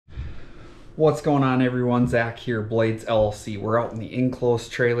What's going on, everyone? Zach here, Blades LLC. We're out in the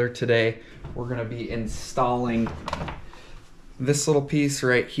enclosed trailer today. We're going to be installing this little piece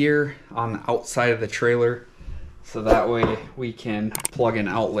right here on the outside of the trailer, so that way we can plug an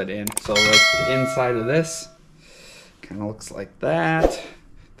outlet in. So like the inside of this kind of looks like that.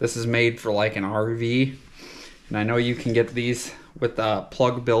 This is made for like an RV, and I know you can get these with the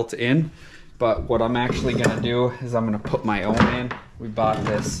plug built in, but what I'm actually going to do is I'm going to put my own in. We bought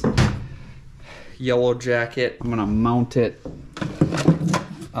this yellow jacket. I'm gonna mount it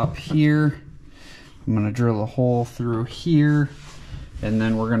up here. I'm gonna drill a hole through here, and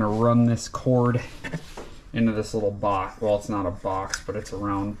then we're gonna run this cord into this little box. Well, it's not a box, but it's a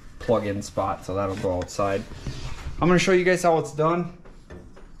round plug-in spot, so that'll go outside. I'm gonna show you guys how it's done.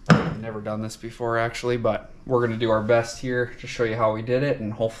 I've never done this before actually, but we're gonna do our best here to show you how we did it,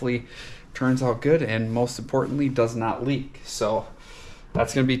 and hopefully it turns out good, and most importantly does not leak. So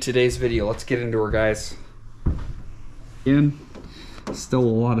that's gonna be today's video. Let's get into her, guys. Again, still a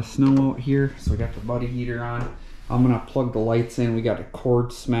lot of snow out here, so we got the buddy heater on. I'm gonna plug the lights in. We got a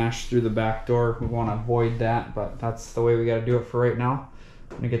cord smashed through the back door. We wanna avoid that, but that's the way we gotta do it for right now.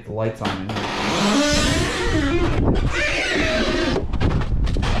 I'm gonna get the lights on in here.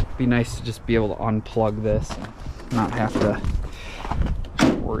 Be nice to just be able to unplug this and not have to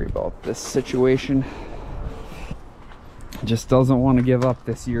worry about this situation. Just doesn't want to give up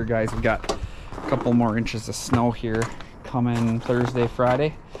this year, guys. We got a couple more inches of snow here coming Thursday,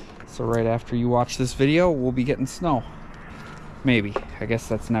 Friday. So right after you watch this video, we'll be getting snow. Maybe. I guess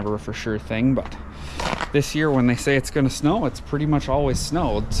that's never a for sure thing, but this year when they say it's going to snow, it's pretty much always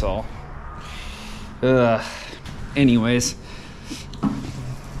snowed. So anyways,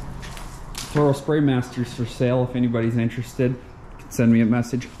 Toro Spraymaster's for sale. If anybody's interested, you can send me a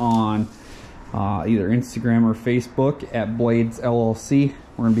message on either Instagram or Facebook at Blades LLC.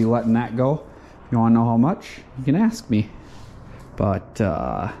 We're gonna be letting that go. If you want to know how much, you can ask me. But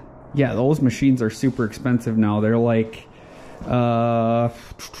yeah, those machines are super expensive now. They're like a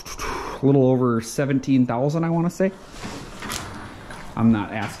little over 17,000, I want to say. I'm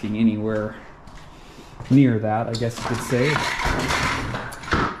not asking anywhere near that, I guess you could say.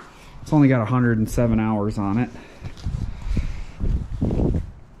 It's only got 107 hours on it.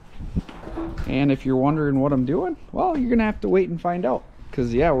 And if you're wondering what I'm doing, well, you're gonna have to wait and find out,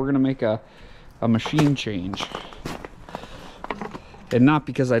 because yeah, we're gonna make a machine change. And not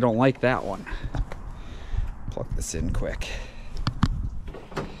because I don't like that one. Plug this in quick.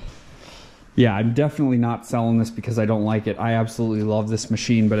 Yeah, I'm definitely not selling this because I don't like it. I absolutely love this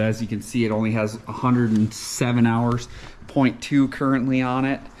machine, but as you can see, it only has 107 hours, 0.2 currently on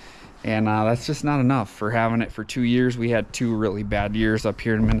it. And that's just not enough for having it for 2 years. We had 2 really bad years up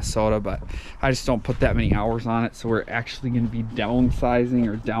here in Minnesota, but I just don't put that many hours on it. So we're actually going to be downsizing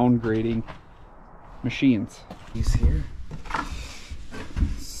or downgrading machines. These here.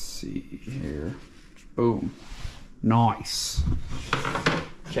 Let's see here. Boom. Nice.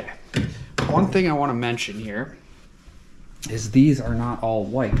 Okay. One thing I want to mention here is these are not all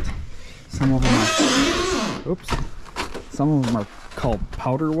white. Some of them are, oops. Some of them are called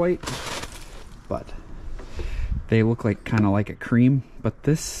powder white, but they look like kind of like a cream, but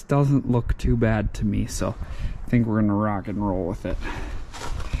this doesn't look too bad to me, so I think we're gonna rock and roll with it.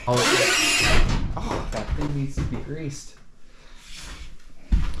 Oh, that thing needs to be greased.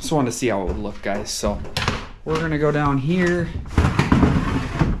 Just wanted to see how it would look, guys. So we're gonna go down here.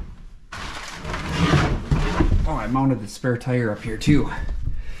 Oh, I mounted the spare tire up here too.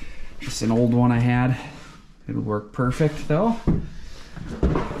 Just an old one I had. It'll work perfect though.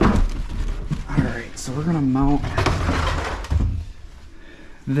 Alright, so we're gonna mount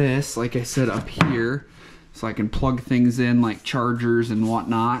this, like I said, up here, so I can plug things in like chargers and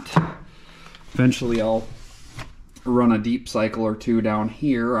whatnot. Eventually I'll run a deep cycle or 2 down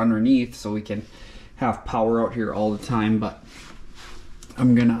here underneath so we can have power out here all the time, but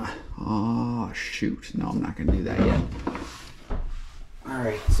I'm gonna, oh shoot, no, I'm not gonna do that yet.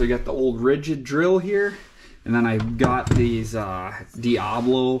 Alright, so we got the old rigid drill here. And then I've got these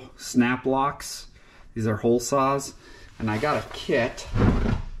Diablo snap locks. These are hole saws. And I got a kit.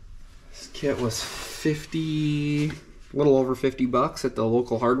 This kit was a little over 50 bucks at the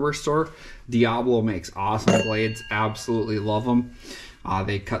local hardware store. Diablo makes awesome blades. Absolutely love them.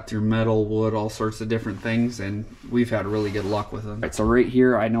 They cut through metal, wood, all sorts of different things, and we've had really good luck with them. All right, so right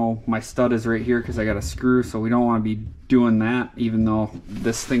here, I know my stud is right here because I got a screw, so we don't want to be doing that, even though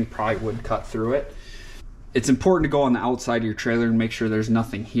this thing probably would cut through it. It's important to go on the outside of your trailer and make sure there's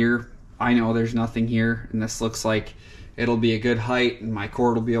nothing here. I know there's nothing here, and this looks like it'll be a good height and my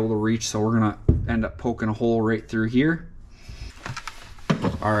cord will be able to reach, so we're gonna end up poking a hole right through here.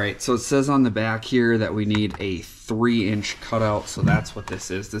 All right, so it says on the back here that we need a 3-inch cutout, so that's what this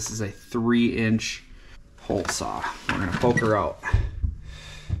is. This is a 3-inch hole saw. We're gonna poke her out.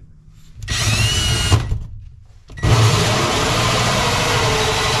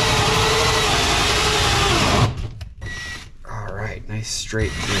 All right, nice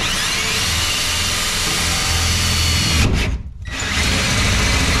straight through.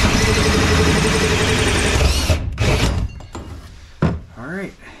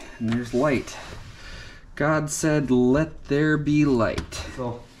 And there's light. God said, let there be light.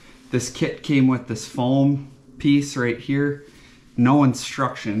 So this kit came with this foam piece right here. No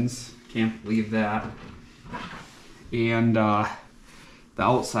instructions, can't believe that. And the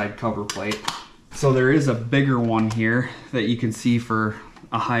outside cover plate. So there is a bigger one here that you can see for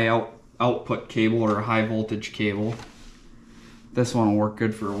a high output cable or a high voltage cable. This one will work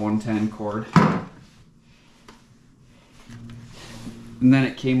good for a 110 cord. And then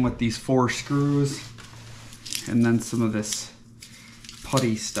it came with these 4 screws and then some of this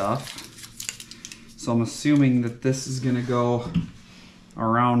putty stuff. So I'm assuming that this is gonna go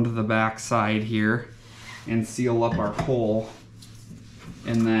around the back side here and seal up our hole.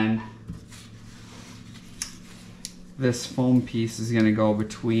 And then this foam piece is gonna go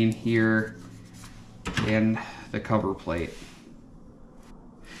between here and the cover plate.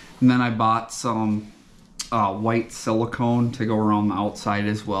 And then I bought some white silicone to go around the outside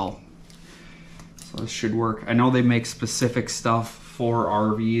as well. So this should work. I know they make specific stuff for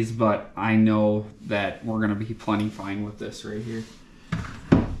RVs, but I know that we're gonna be plenty fine with this right here.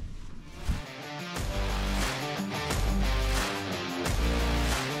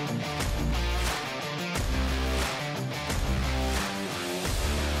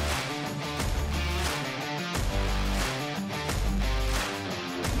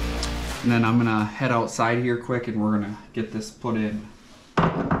 And then I'm gonna head outside here quick and we're gonna get this put in.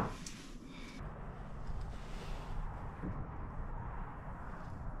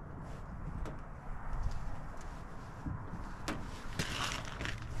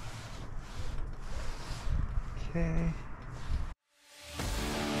 Okay.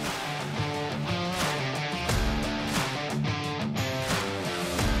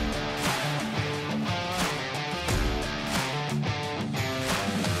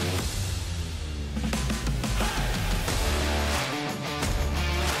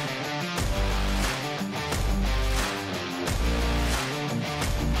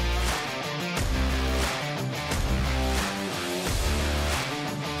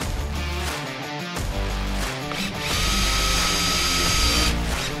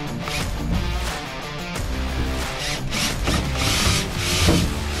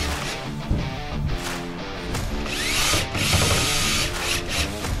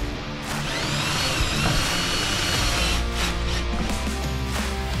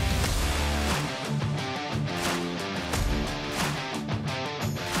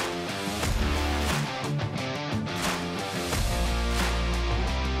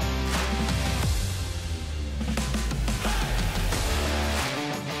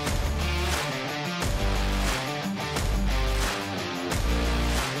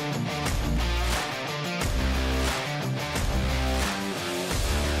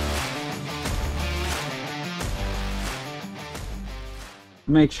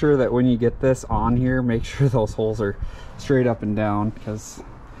 Make sure that when you get this on here, make sure those holes are straight up and down, because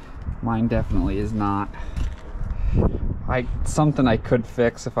mine definitely is not. Something I could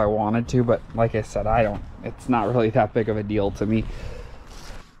fix if I wanted to, but like I said, it's not really that big of a deal to me.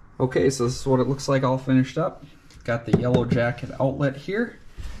 Okay, so this is what it looks like all finished up. Got the yellow jacket outlet here,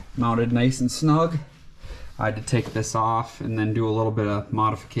 mounted nice and snug. I had to take this off and then do a little bit of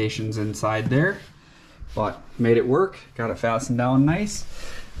modifications inside there, but made it work. Got it fastened down nice,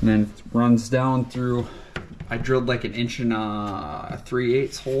 and then it runs down through. I drilled like an 1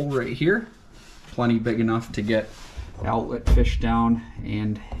 3/8 hole right here, plenty big enough to get the outlet fish down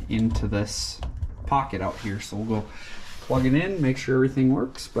and into this pocket out here. So we'll go plug it in, make sure everything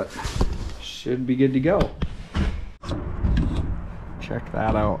works, but should be good to go. Check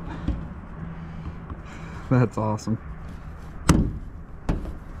that out. That's awesome.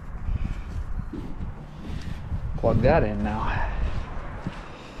 Plug that in now.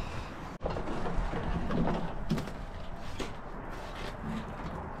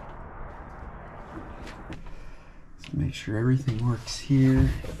 Let's make sure everything works here.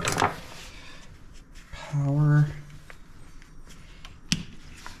 Power.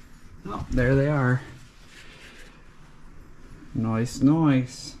 Oh, there they are. Nice,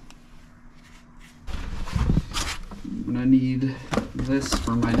 nice. I'm gonna need this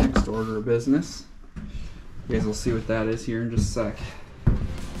for my next order of business. You guys will see what that is here in just a sec.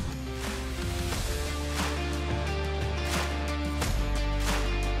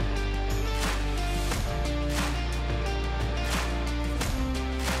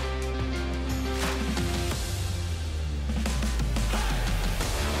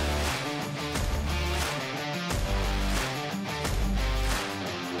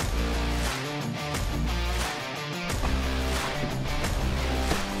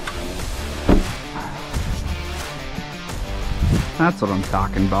 That's what I'm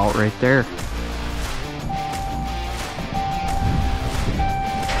talking about right there.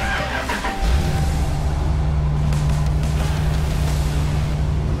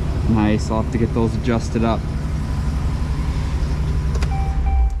 Nice, I'll have to get those adjusted up.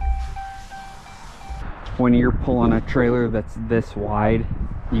 When you're pulling a trailer that's this wide,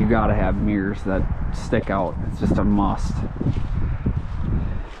 you gotta have mirrors that stick out. It's just a must.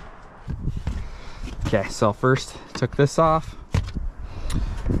 Okay, so first took this off.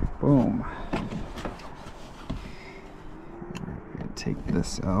 Boom. Take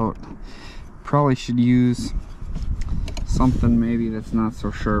this out. Probably should use something maybe that's not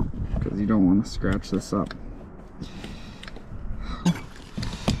so sharp because you don't want to scratch this up.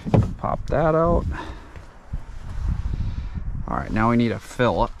 Pop that out. All right, now we need a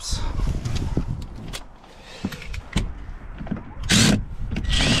Phillips.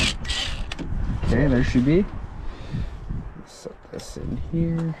 Okay, there should be. Set this in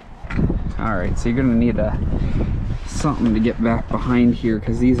here. All right, so you're gonna need something to get back behind here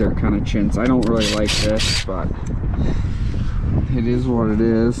because these are kind of chintz. I don't really like this, but it is what it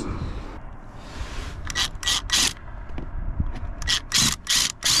is.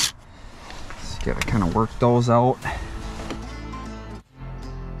 Just gotta kind of work those out.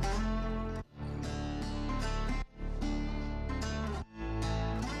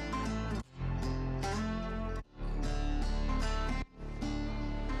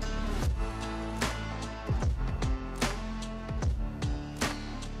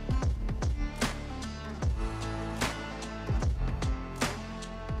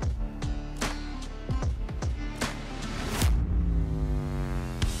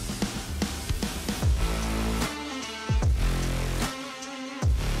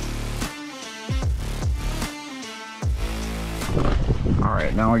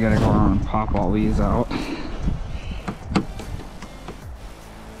 Alright, now we gotta go around and pop all these out.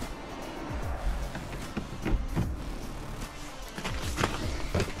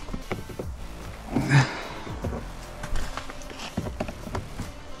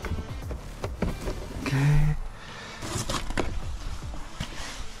 Okay.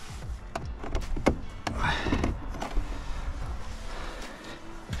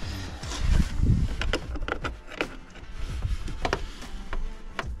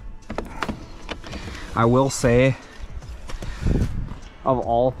 I will say, of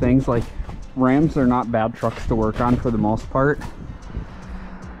all things, like, Rams are not bad trucks to work on for the most part,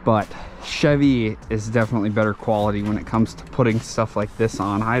 but Chevy is definitely better quality when it comes to putting stuff like this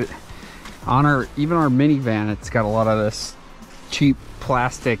on. Even our minivan, it's got a lot of this cheap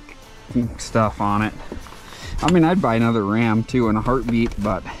plastic stuff on it. I mean, I'd buy another Ram too in a heartbeat,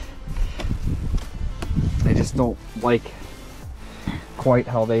 but I just don't like quite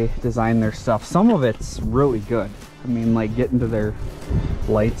how they design their stuff. Some of it's really good. I mean, like, getting to their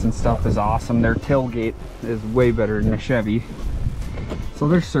lights and stuff is awesome. Their tailgate is way better than the Chevy. So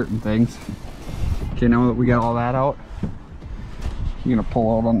there's certain things. Okay, now that we got all that out, you're gonna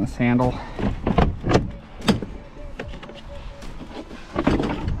pull out on this handle.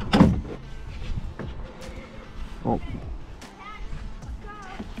 Oh.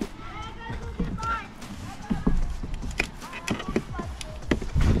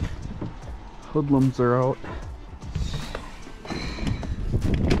 Hoodlums are out.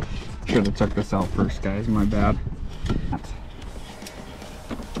 Should have took this out first, guys, my bad.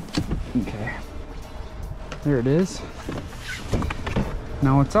 Okay, there it is.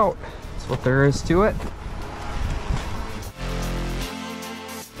 Now it's out. That's what there is to it.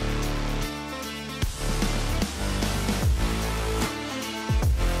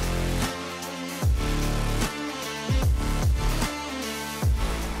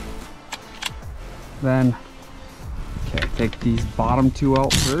 Then, okay, take these bottom two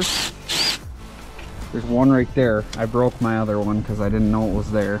out first. There's one right there. I broke my other one because I didn't know it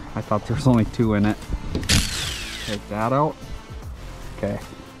was there. I thought there was only two in it. Take that out. Okay,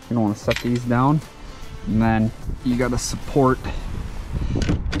 you don't want to set these down. And then you got to support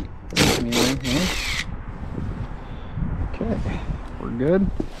this anyway here. Okay, we're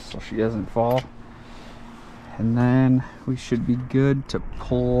good. So she doesn't fall. And then we should be good to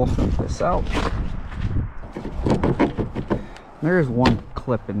pull this out. There's one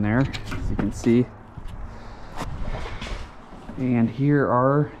clip in there, as you can see. And here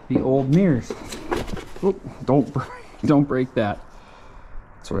are the old mirrors. Oop, don't break that.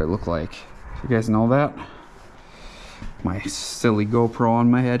 That's what I look like. You guys know that? My silly GoPro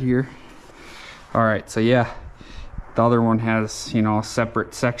on my head here. All right, so yeah, the other one has, you know, a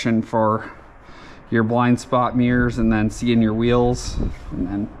separate section for your blind spot mirrors and then seeing your wheels, and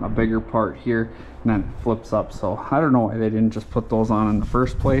then a bigger part here. and then it flips up. So I don't know why they didn't just put those on in the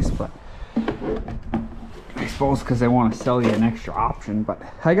first place, but I suppose because they want to sell you an extra option. But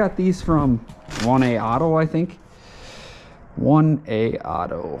I got these from 1A Auto, I think. 1A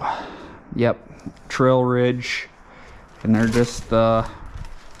Auto. Yep, Trail Ridge, and they're just the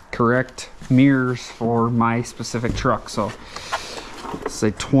correct mirrors for my specific truck. So let's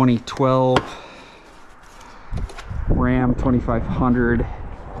say 2012 Ram 2500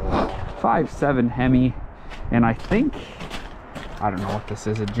 5.7 Hemi, and I think, I don't know what this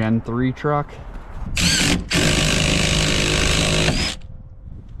is, a Gen 3 truck.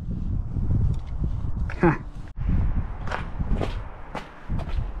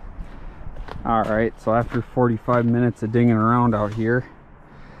 All right, so after 45 minutes of dinging around out here,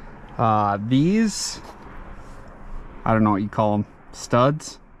 these, I don't know what you call them,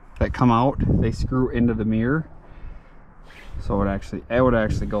 studs that come out, they screw into the mirror. So it would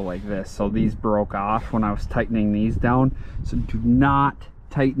actually go like this. So these broke off when I was tightening these down. So do not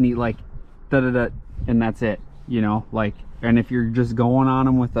tighten it like da-da-da, and that's it, you know, like, and if you're just going on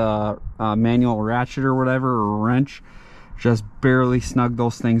them with a manual ratchet or whatever, or a wrench, just barely snug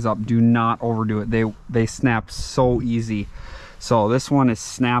those things up. Do not overdo it. They snap so easy. So this one is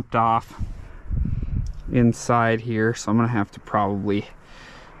snapped off inside here, so I'm gonna have to probably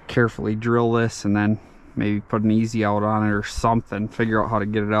carefully drill this and then maybe put an easy out on it or something, figure out how to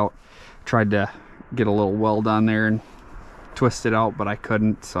get it out. Tried to get a little weld on there and twist it out, but I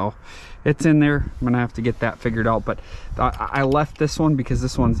couldn't, so it's in there. I'm gonna have to get that figured out. But I left this one because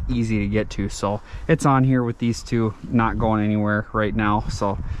this one's easy to get to, so it's on here with these two not going anywhere right now,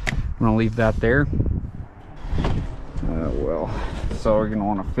 so I'm gonna leave that there. So we're gonna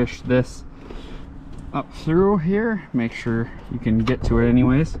want to fish this up through here, make sure you can get to it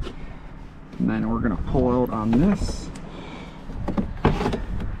anyways, and then we're gonna pull out on this. I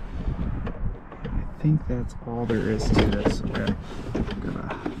think that's all there is to this. Okay, I'm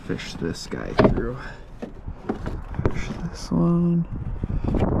gonna fish this guy through. Fish this one.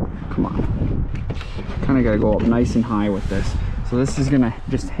 Come on. Kind of gotta go up nice and high with this. So this is gonna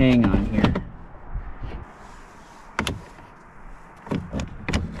just hang on here.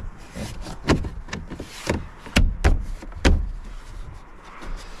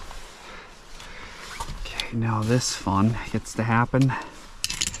 Okay, now this fun gets to happen.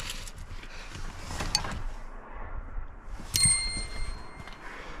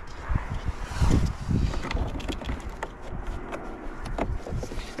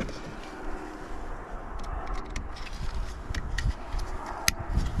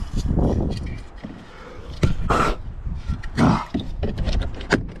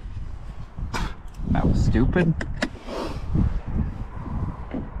 That was stupid.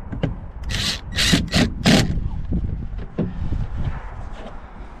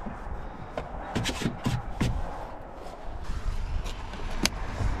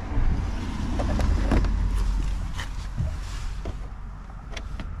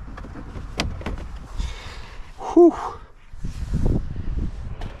 Whew.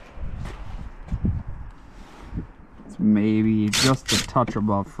 It's maybe just a touch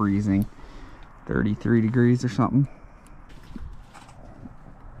above freezing. 33 degrees or something.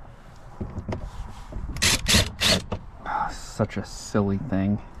 Such a silly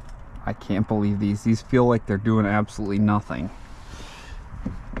thing. I can't believe these feel like they're doing absolutely nothing.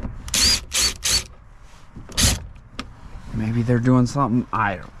 Maybe they're doing something,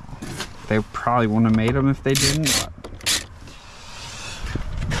 I don't know. They probably wouldn't have made them if they didn't, but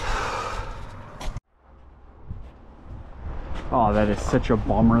oh, that is such a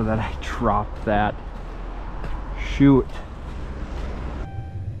bummer that I dropped that. Shoot.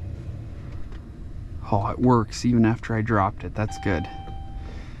 Oh, it works even after I dropped it. That's good.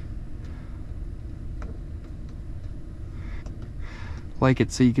 Like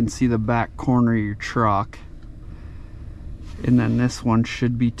it so you can see the back corner of your truck. And then this one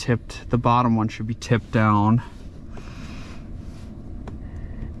should be tipped, the bottom one should be tipped down.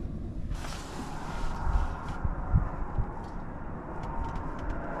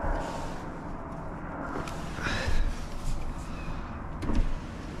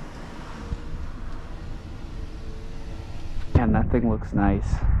 And that thing looks nice.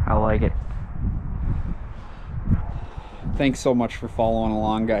 I like it. Thanks so much for following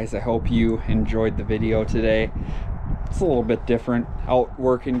along, guys. I hope you enjoyed the video today. It's a little bit different, out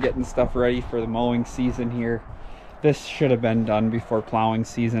working, getting stuff ready for the mowing season here. This should have been done before plowing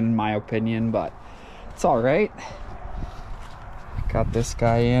season in my opinion, but it's all right. Got this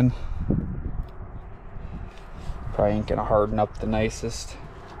guy in. Probably ain't gonna harden up the nicest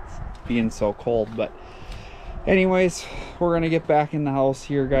being so cold, but Anyways, we're gonna get back in the house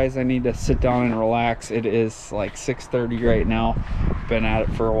here, guys. I need to sit down and relax. It is like 6:30 right now. Been at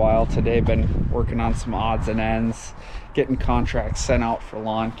it for a while today. Been working on some odds and ends, getting contracts sent out for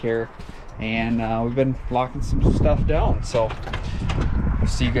lawn care, and we've been locking some stuff down. So we'll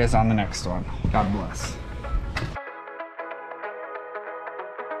see you guys on the next one. God bless.